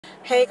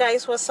Hey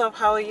guys, what's up?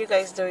 How are you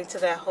guys doing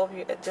today? I hope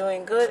you are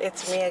doing good.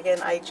 It's me again,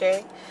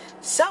 IJ.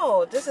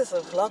 So this is a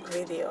vlog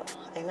video.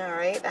 I know,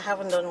 right? I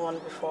haven't done one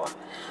before,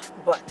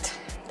 but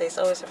there's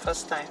always a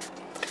first time.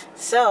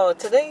 So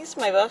today is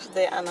my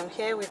birthday and I'm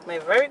here with my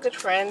very good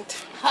friend,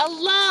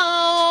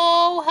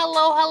 Hello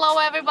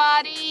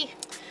everybody.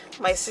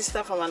 my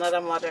sister from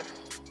another mother.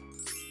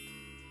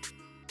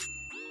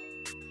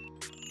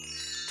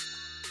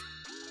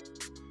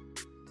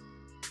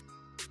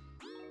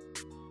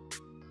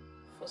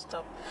 Full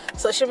stop.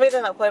 So she made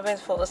an appointment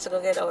for us to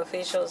go get our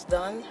facials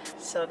done.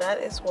 So that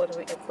is what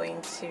we are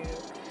going to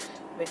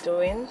be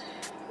doing.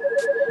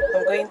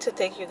 I'm going to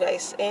take you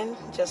guys in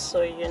just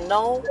so you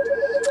know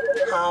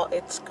how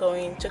it's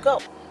going to go.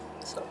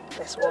 So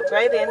let's walk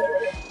right in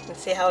and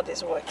see how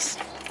this works.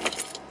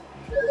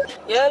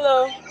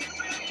 Yellow.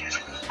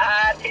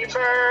 Happy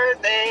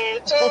birthday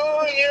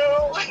to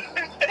you.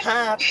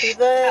 Happy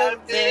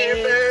birthday,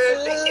 Happy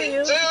birthday to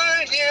you.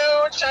 to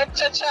you. Cha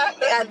cha cha.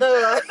 I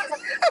know.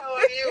 How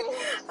are you?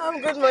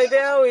 I'm good, my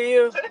dear. How are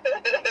you?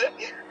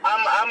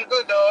 I'm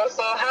good though.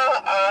 So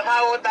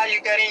how old are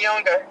you getting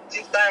younger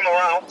this time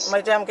around? My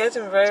dear, I'm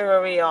getting very,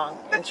 very young.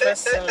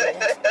 Interestingly.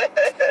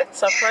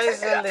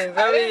 Surprisingly,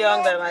 very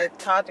young than I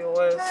thought it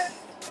was.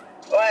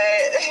 Well,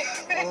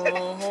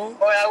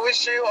 I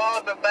wish you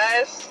all the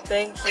best.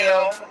 Thank you. You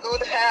know,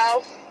 good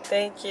health.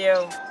 Thank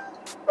you.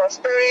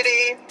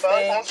 Prosperity. But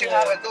Thank once you you.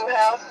 have a good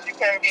health, you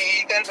can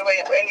do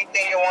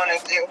anything you want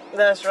to do.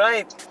 That's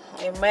right.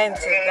 Amen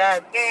to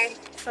that. Mhm.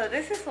 So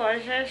this is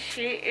Lash.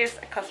 She is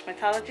a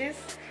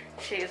cosmetologist.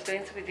 She is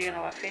going to be doing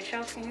our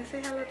facials. Can you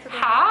say hello to them?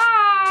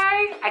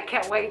 Hi. I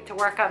can't wait to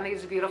work on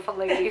these beautiful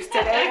ladies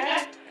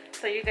today.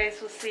 So you guys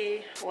will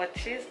see what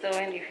she's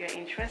doing. If you're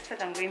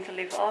interested, I'm going to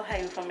leave all her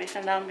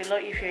information down below.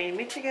 If you're in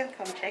Michigan,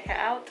 come check her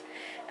out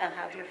and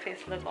have your face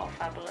look all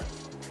fabulous.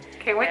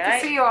 Can't wait All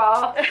right. to see you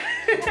all.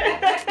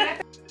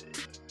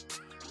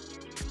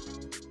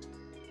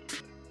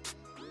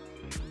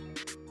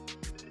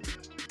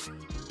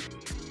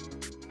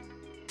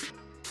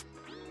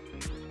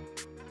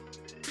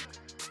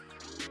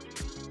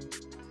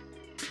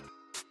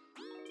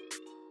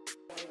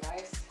 Very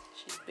nice.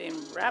 She's been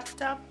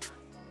wrapped up.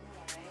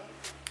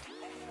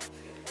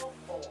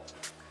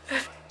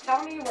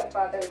 Tell me what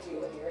bothers you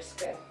with your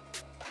skin.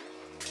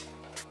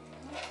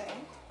 Okay.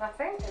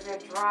 Nothing? Is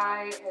it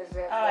dry? Is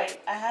it All right.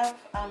 I have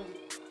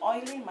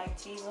oil in my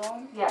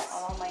T-zone. Yes.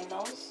 Along my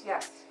nose.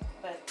 Yes.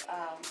 But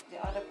the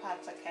other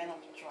parts are kind of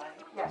dry.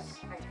 Yes.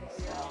 I can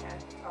see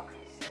that. Okay.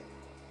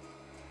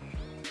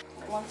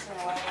 Once in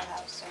a while I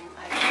have some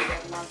acne,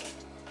 but not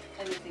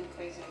anything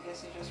crazy. I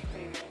guess it's just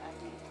pretty red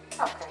acne.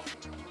 Okay.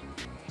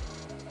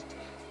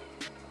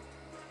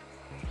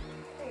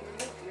 Hey,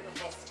 you have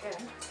beautiful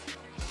skin.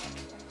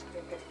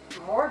 Make it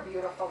more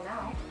beautiful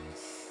now.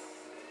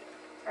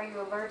 Are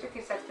you allergic?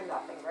 You said to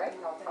nothing, right?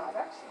 No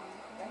products?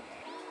 Okay.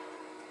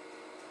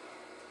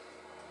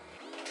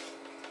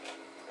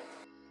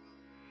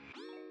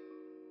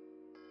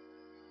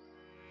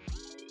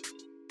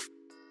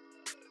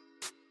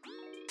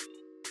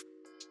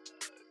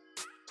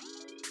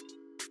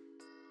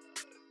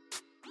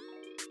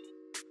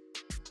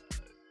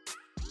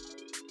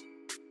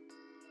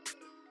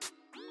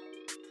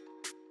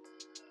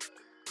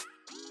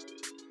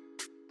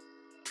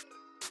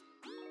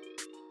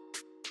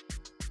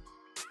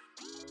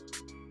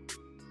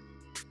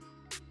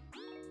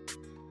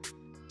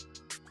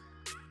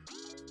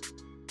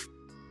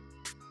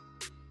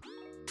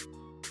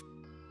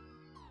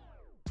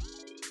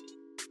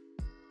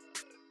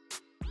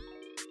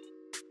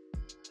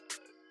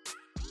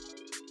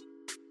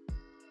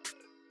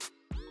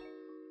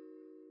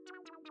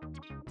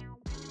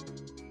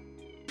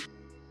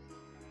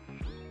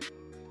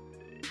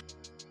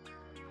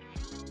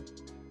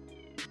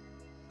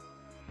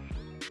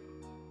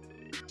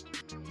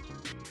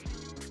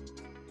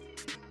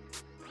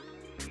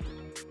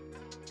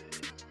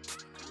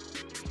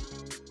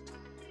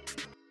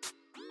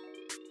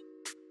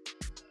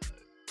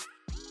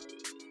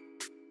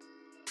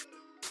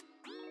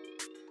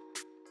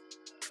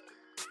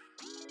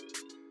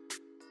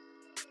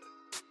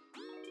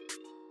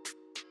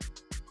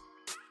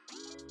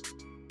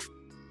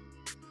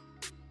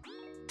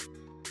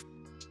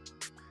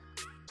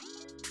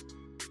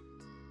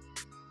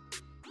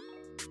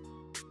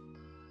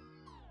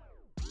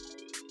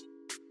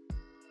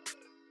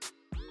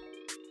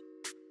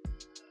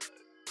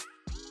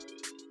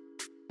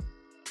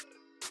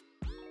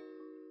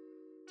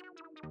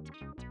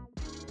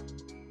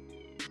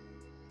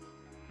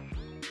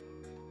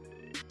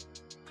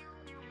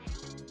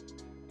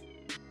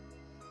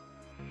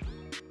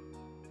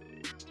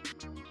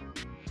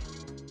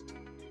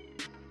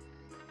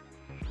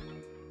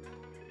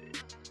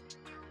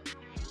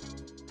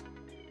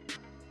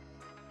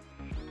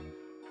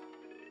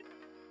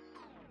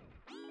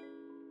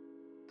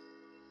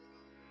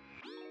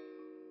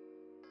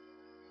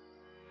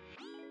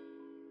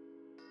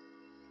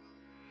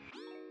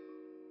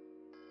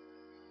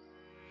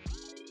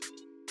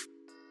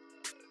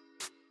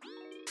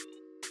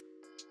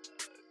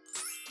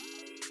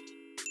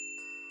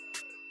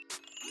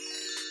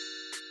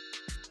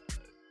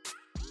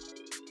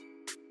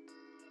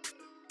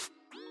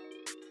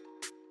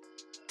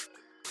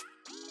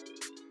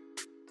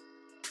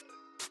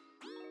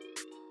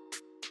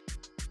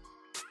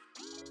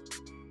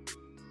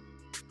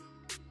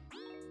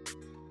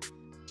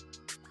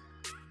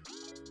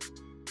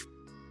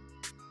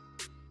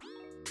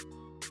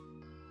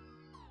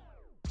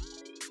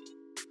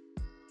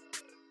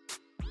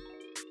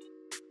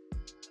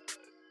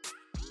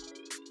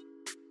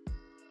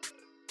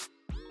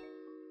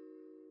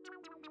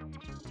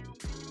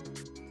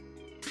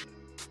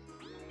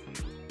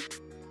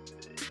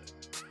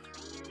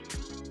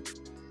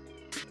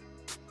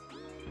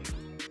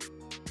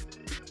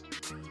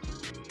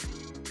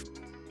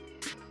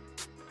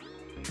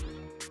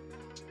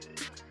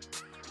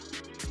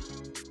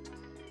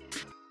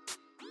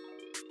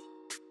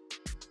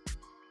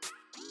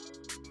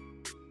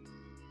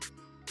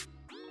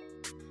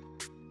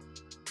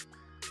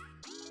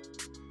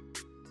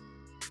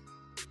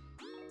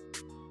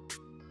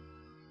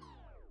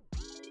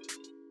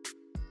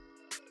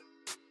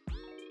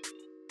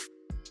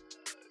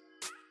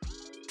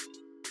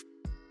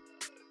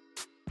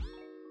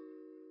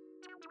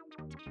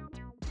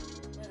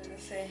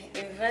 say,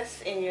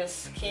 invest in your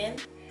skin.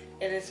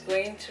 It is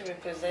going to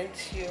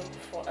represent you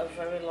for a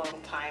very long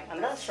time,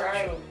 and that's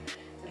right. True.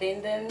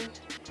 Lyndon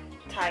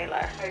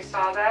Tyler. I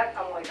saw that.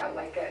 I'm like, I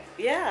like it.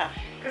 Yeah.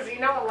 Because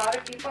you know, a lot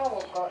of people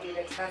will go eat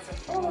expensive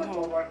food,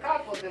 will work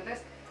out, will do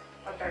this,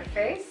 but their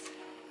face,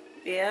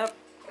 yep,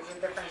 is a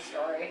different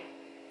story.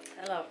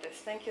 I love this.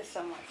 Thank you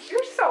so much.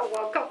 You're so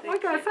welcome. Oh my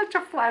God, such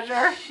a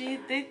pleasure. She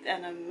did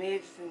an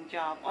amazing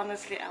job.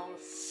 Honestly, I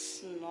was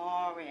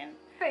snoring.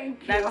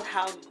 Thank you. That's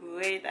how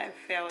great I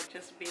felt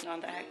just being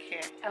under her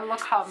care. And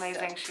look how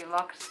amazing she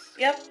looks.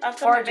 Yep,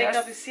 after gorgeous. My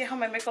makeup, you see how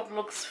my makeup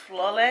looks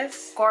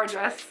flawless?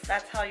 Gorgeous.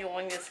 That's how you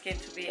want your skin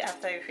to be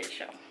after your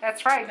facial.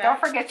 That's right. Okay. Don't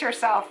forget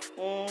yourself.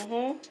 You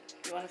want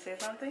to say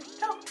something?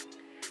 No.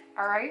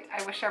 All right.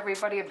 I wish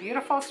everybody a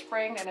beautiful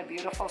spring and a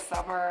beautiful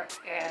summer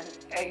and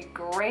a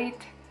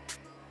great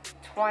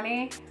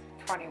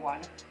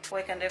 2021.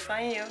 Where can they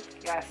find you?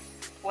 Yes.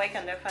 Where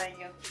can they find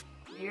you?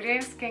 Beauty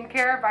and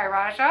Skincare by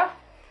Raja.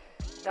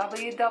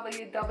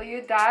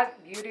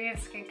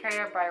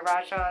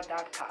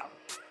 www.beautyandSkincarebyRaja.com.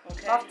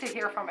 Okay. Love to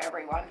hear from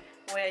everyone.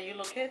 Where are you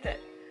located?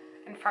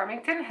 In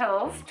Farmington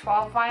Hills,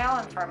 12 Mile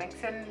and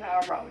Farmington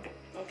Road.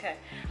 Okay.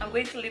 I'm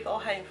going to leave all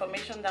her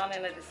information down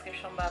in the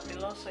description bar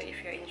below, so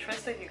if you're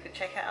interested, you could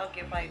check her out,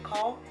 give her a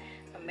call,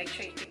 and make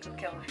sure you take good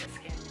care of your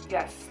skin.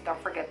 Yes,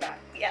 don't forget that.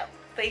 Yep.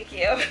 Thank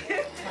you.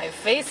 My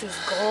face is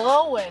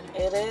glowing.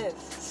 It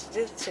is.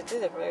 She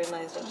did a very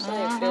nice job. So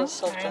it feels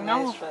soft and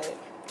nice, right?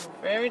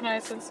 Very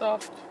nice and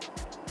soft.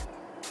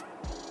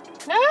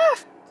 Ah!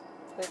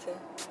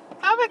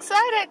 I'm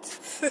excited.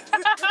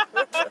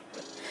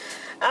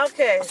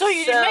 Okay. So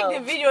you didn't make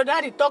the video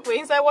that you talk for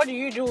inside. What do?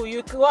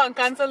 You go and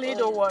cancel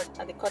it or what?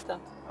 At the cutter.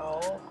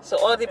 Oh. So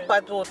all the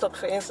part we'll talk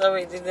for inside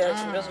we did there.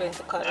 I'm just going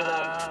to cut it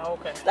out.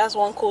 Okay. That's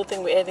one cool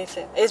thing with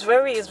editing. It's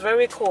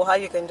very cool how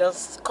you can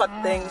just cut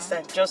things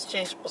and just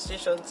change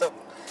positions of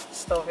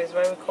stuff. It's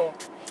very cool.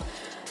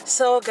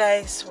 So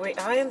guys, we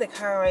are in the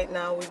car right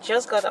now. We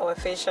just got our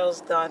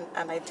facials done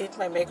and I did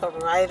my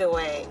makeup right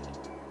away.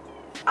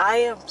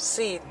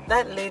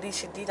 That lady,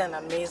 she did an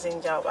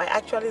amazing job. I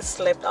actually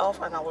slept off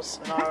and I was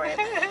snoring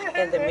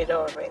in the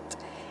middle of it.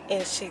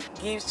 And she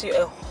gives you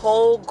a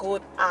whole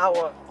good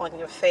hour on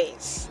your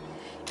face.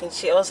 And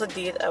she also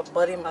did a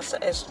body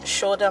massage,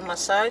 shoulder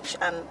massage,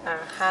 and a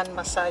hand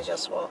massage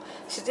as well.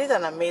 She did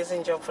an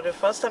amazing job for the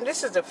first time.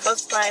 This is the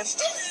first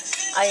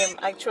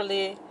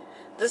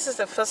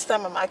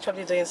time I'm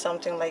actually doing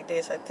something like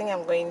this. I think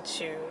I'm going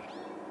to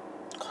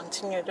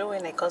continue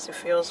doing it because it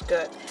feels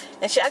good.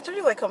 And she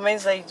actually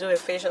recommends that you do a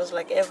facials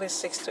like every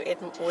 6 to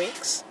 8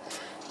 weeks.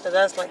 So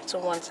that's like 2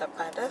 months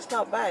apart. That's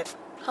not bad.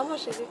 How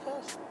much did it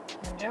cost?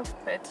 Yep,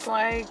 it's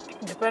like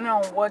depending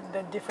on what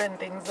the different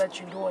things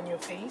that you do on your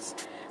face.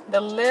 The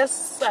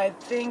list, I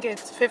think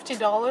it's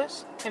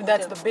 $50 if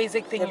that's the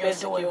basic thing you're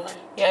doing.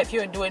 Yeah, if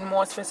you're doing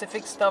more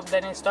specific stuff,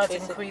 then it starts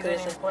increasing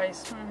in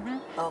price.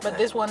 Okay. But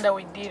this one that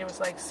we did, it was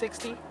like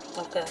 $60.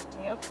 Okay.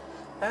 Yep.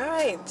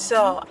 Alright,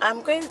 so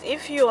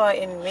if you are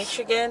in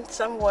Michigan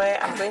somewhere,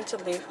 I'm going to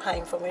leave her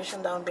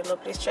information down below.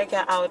 Please check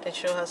her out and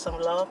show her some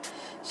love.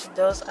 She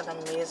does an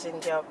amazing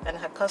job, and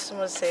her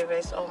customer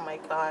service, oh my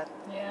God.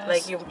 Yes,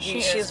 like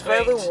she's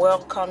very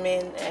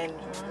welcoming and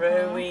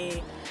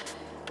very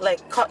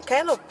like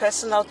kind of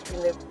personal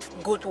in a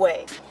good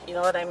way, you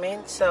know what I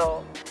mean?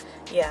 So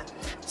yeah,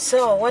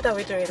 so what are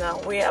we doing now?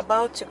 We're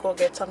about to go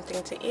get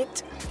something to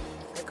eat.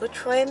 A good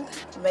friend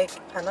make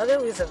another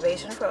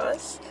reservation for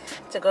us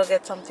to go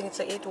get something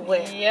to eat.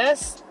 Where?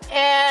 Yes,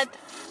 at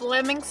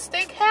Fleming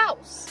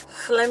Steakhouse.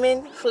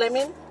 Fleming.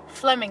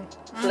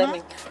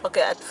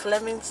 Okay, at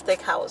Fleming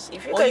Steakhouse.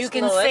 If you guys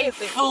can know say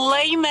anything.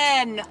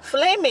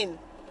 Fleming.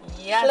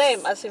 Yes.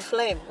 Flame, as in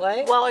flame,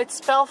 right? Well, it's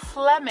spelled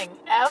Fleming.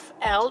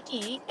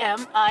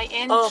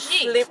 F-L-E-M-I-N-G. Oh,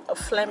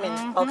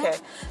 Fleming. Okay,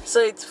 so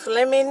it's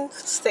Fleming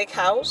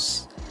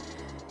Steakhouse.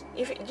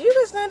 Do you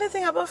guys know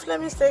anything about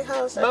Fleming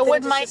Steakhouse? But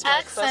with my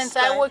accent,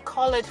 I would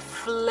call it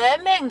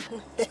Fleming.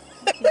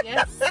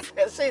 Yes.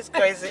 She's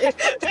crazy.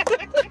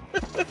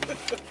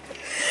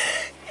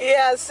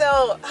 Yeah,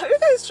 so have you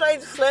guys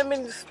tried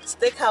Fleming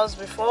Steakhouse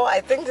before?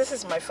 I think this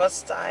is my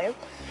first time.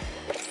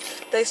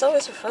 There's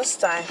always a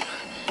first time.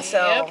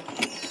 So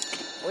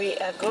we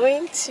are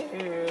going to,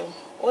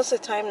 what's the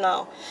time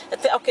now?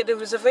 Okay, the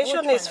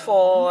reservation is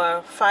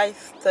for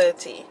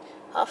 5:30.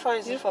 How far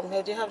is it from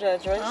here? Do you have the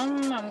address?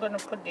 I'm gonna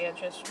put the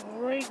address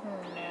right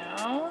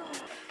now.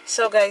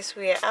 So guys,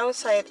 we are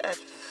outside at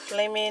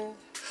Fleming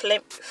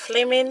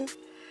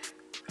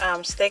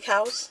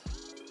Steakhouse.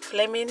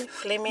 Fleming,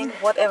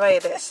 whatever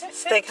it is,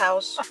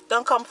 Steakhouse.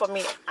 Don't come for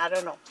me, I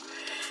don't know.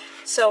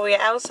 So we're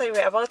outside.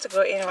 We're about to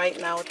go in right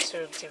now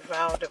to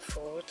devour the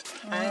food.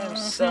 I am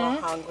so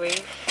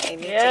hungry. I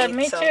need to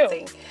eat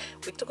something.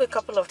 We took a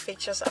couple of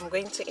pictures. I'm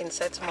going to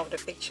insert some of the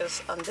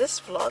pictures on this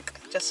vlog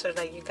just so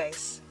that you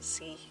guys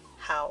see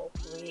how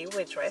we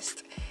were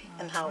dressed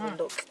and how we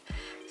look.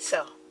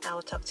 So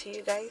I'll talk to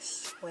you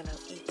guys when I'm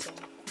eating.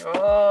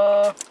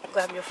 Oh,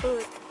 grab your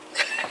food.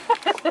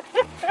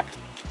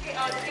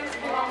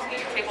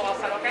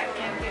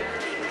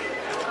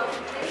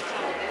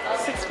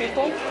 6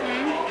 people?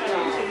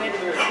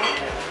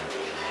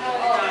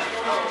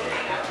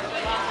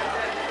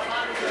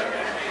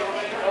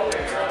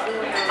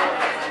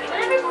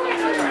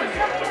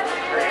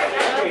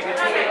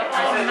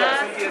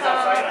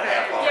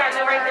 Yeah,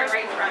 they're right there,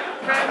 right in front.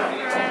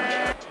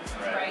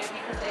 Right,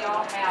 because they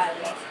all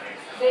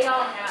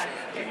had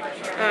different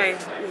hair. Alright,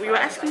 you were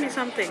asking me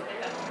something.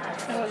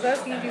 I was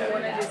asking if you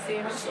wanted the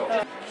same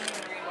stuff.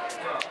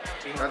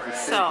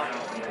 So,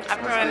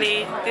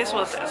 apparently this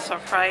was a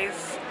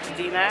surprise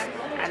dinner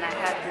and I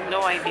had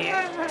no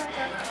idea.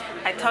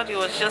 I thought it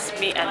was just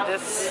me and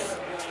this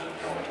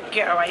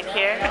girl right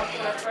here.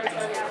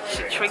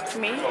 She tricked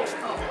me.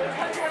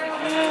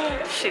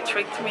 She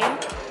tricked me.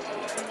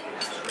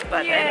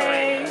 But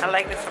anyway, I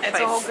like the surprise.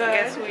 It's all good.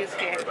 Guess who is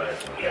here?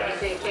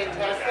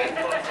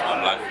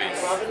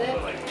 Blackface.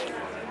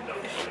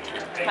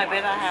 My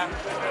better half.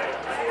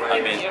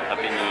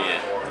 Happy New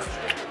Year.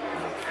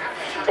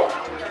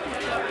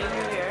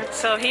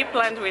 So he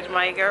planned with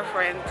my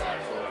girlfriend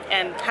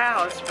and her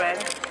husband.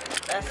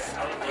 That's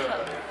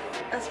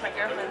my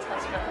girlfriend's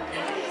husband.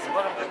 It's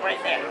one of them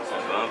right there.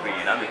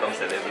 You now become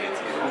celebrity.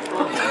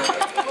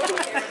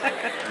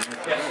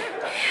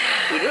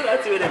 You know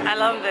that you I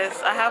love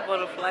this. I have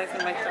butterflies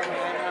in my tummy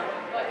right now.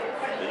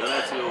 You know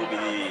that you will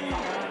be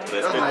the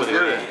best people in the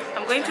world.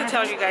 I'm going to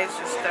tell you guys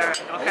the story,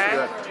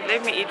 okay?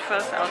 Let me eat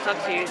first. I'll talk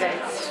to you guys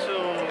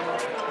soon.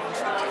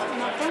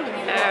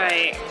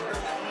 Alright.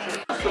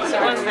 So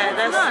what's that?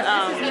 That's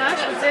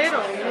Mashed potato.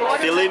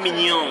 Filet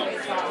mignon.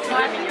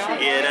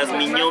 Yeah, that's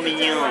mignon.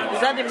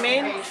 is that the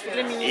main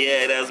filet mignon?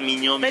 Yeah, that's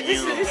mignon. But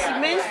this is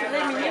main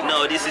filet mignon.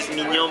 No, this is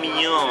mignon.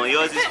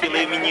 Yours is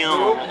filet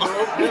mignon.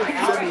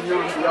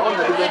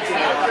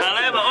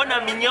 However, on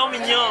a mignon.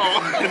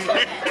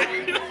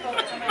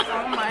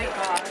 Oh my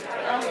god.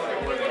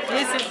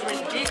 This is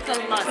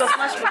ridiculous. Plus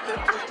mashed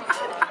potato.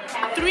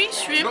 3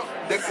 shrimp. No,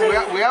 the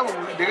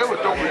guy will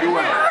talk with you.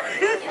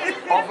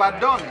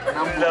 Overdone.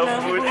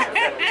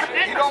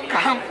 You don't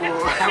come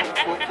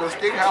for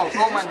steakhouse.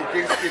 No man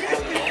takes steak.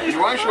 You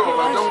want to show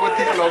overdone, go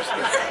take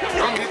lobster.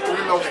 Don't eat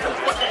 3 lobster.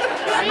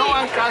 No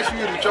one cash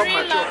you to chop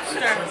my chops.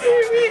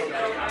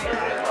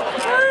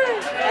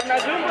 And I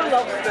don't know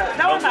lobster.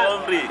 That one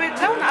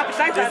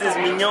appetite. This is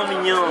mignon.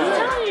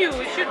 You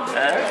should.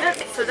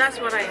 So that's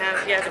what I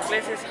have. Yeah, the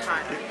place is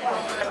hot.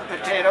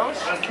 Potatoes,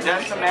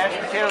 then some mashed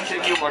potatoes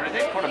that you ordered,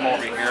 they put them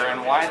over here,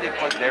 and why they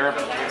put their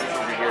potatoes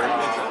over here?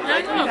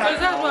 I know, because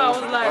that's what I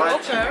was like,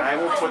 okay. I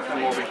will put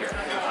them over here.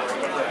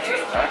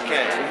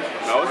 Okay.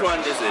 Now, which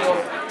one this is?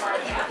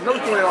 No,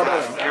 it's my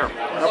order. Careful.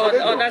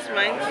 Oh, that's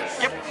mine?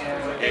 Yep.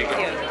 Thank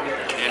you.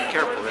 And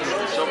careful, this is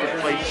the silver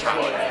plate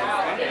salad.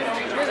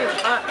 This is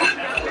hot.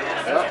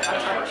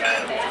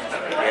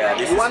 Yeah,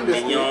 this is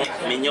mignon.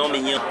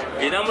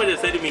 You know how much they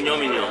said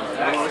mignon?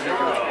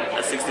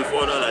 At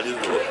 $64 this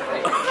book.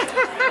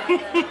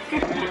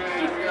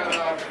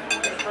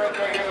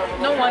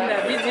 No wonder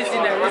this is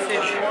in the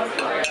receipt.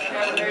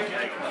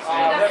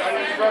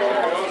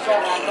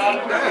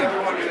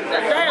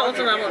 That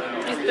also number.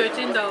 It's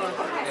 $13.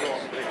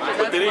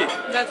 For 3.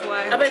 That's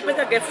why. I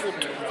better get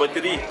food. For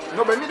 3.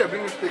 No, but me the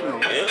bring steak now.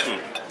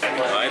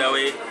 By the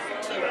way,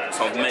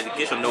 some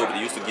medication nobody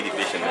used to give the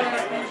patient,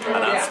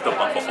 and I stop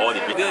them for all the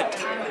good.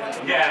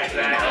 Yeah,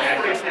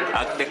 exactly.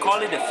 They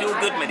call it the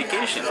feel-good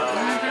medication.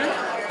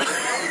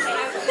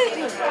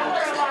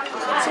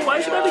 So why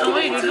should I be The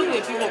way you look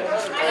at people,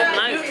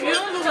 Nice. you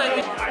don't look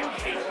like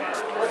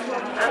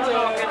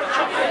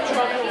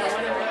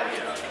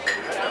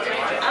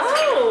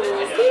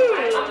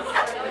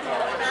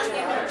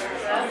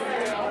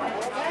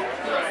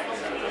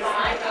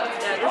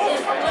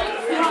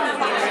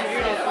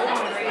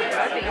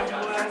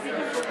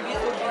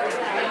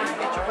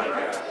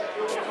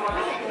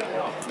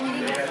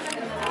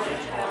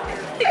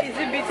Is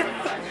it bitter?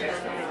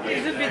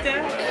 Is it bitter?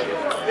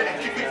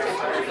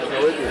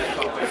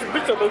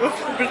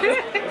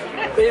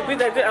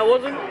 I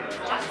wasn't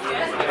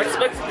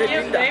expecting the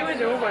Yeah, they were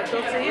the over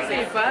talk. So you say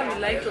if I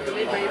like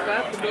chocolate, but if I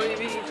don't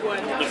even eat one,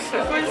 it's so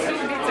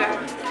bitter.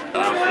 I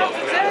want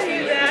to tell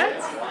you that.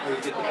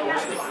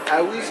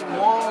 I wish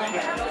more.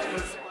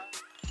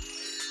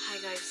 Hi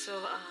guys, so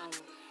I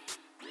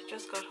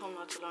just got home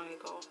not too long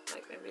ago,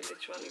 like maybe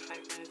literally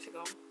 5 minutes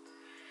ago,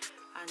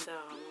 and I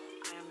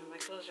am in my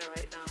closure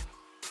right now.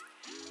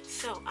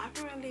 So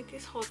apparently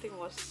this whole thing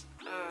was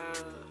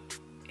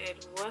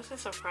it was a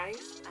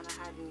surprise and I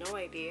had no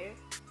idea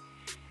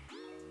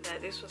that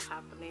this was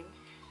happening.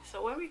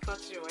 So when we got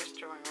to the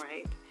restaurant,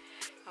 right,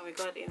 and we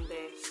got in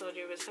there, so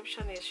the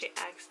receptionist, she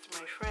asked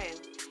my friend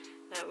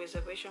that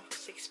reservation for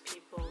 6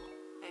 people,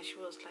 and she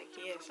was like,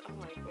 yes. I'm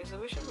like,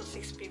 reservation for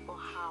 6 people?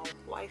 How?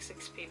 Why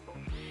 6 people?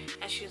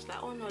 And she's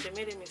like, oh no, they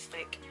made a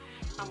mistake.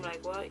 I'm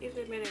like, well, if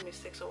they made a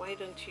mistake, so why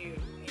don't you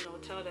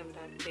tell them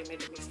that they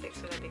made a mistake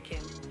so that they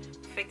can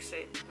fix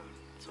it?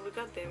 So we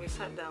got there, we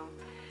sat down,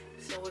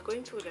 so we're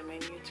going through the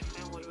menu to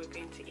find what we're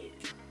going to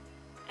eat,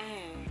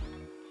 and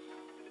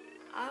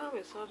I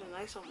always saw the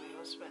eyes of my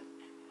husband.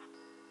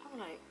 I'm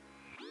like,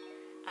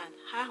 and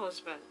her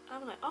husband.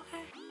 I'm like,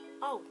 okay,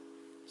 oh,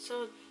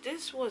 so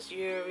this was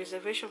your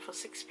reservation for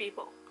 6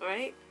 people,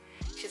 right?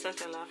 She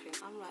started laughing.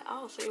 I'm like,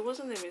 oh, so it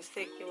wasn't a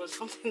mistake. It was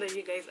something that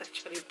you guys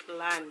actually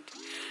planned.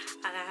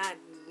 And I had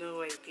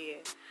no idea.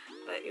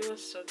 But it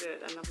was so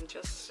good. And I'm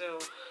just so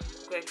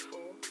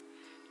grateful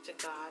to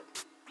God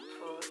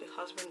for the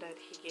husband that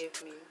He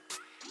gave me.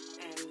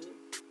 And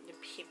the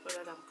people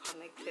that I'm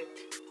connected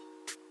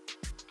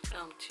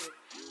to.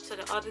 So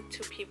the other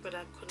 2 people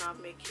that could not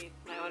make it,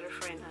 my other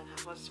friend and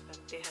her husband,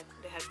 they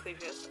had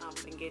previous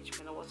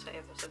engagement or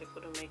whatsoever, so they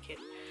couldn't make it.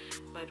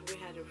 But we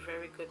had a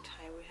very good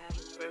time. We had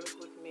a very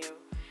good meal,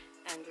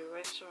 and the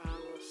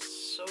restaurant was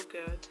so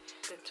good.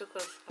 They took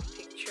us a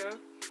picture,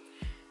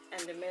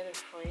 and they made a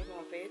frame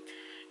of it.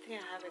 I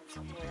think I have it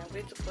somewhere. I'm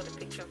going to put a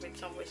picture of it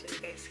somewhere so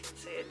you guys can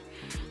see it.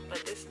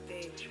 But this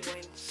stage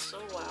went so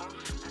well,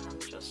 and I'm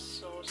just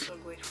so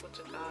grateful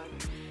to God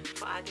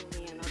for adding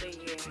me another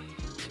year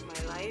to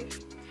my life.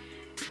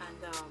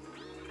 And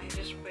I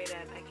just pray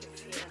that I can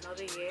see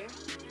another year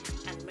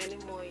and many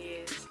more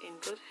years in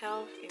good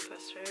health, in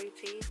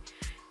prosperity,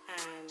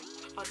 and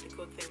all the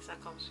good things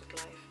that comes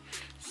with life.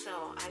 So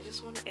I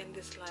just want to end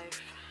this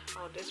live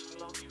or this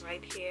vlog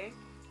right here.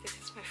 This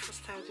is my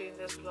first time doing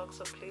this vlog,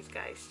 so please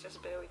guys,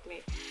 just bear with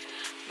me.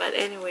 But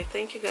anyway,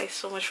 thank you guys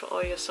so much for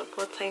all your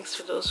support. Thanks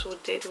to those who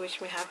did wish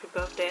me happy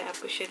birthday. I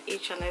appreciate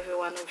each and every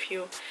one of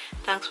you.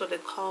 Thanks for the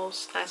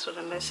calls, thanks for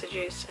the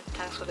messages, and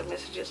thanks for the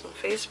messages on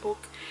Facebook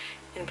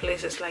and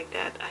places like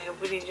that. I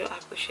really do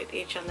appreciate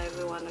each and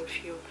every one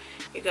of you.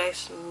 You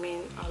guys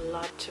mean a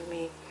lot to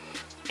me.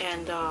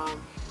 And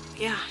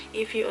yeah,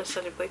 if you are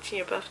celebrating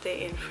your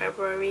birthday in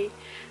February,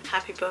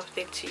 happy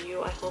birthday to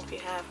you. I hope you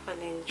have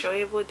an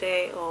enjoyable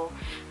day or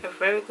a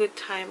very good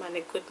time and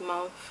a good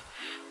month,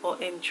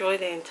 or enjoy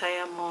the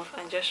entire month.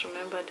 And just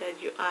remember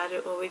that you are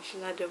the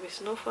original. There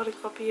is no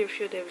photocopy of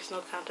you, there is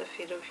no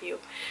counterfeit of you.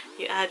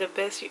 You are the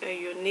best. You are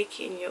unique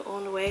in your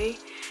own way,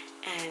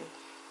 and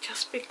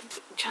just be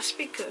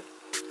good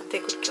and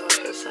take good care of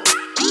yourself.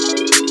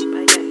 Bye.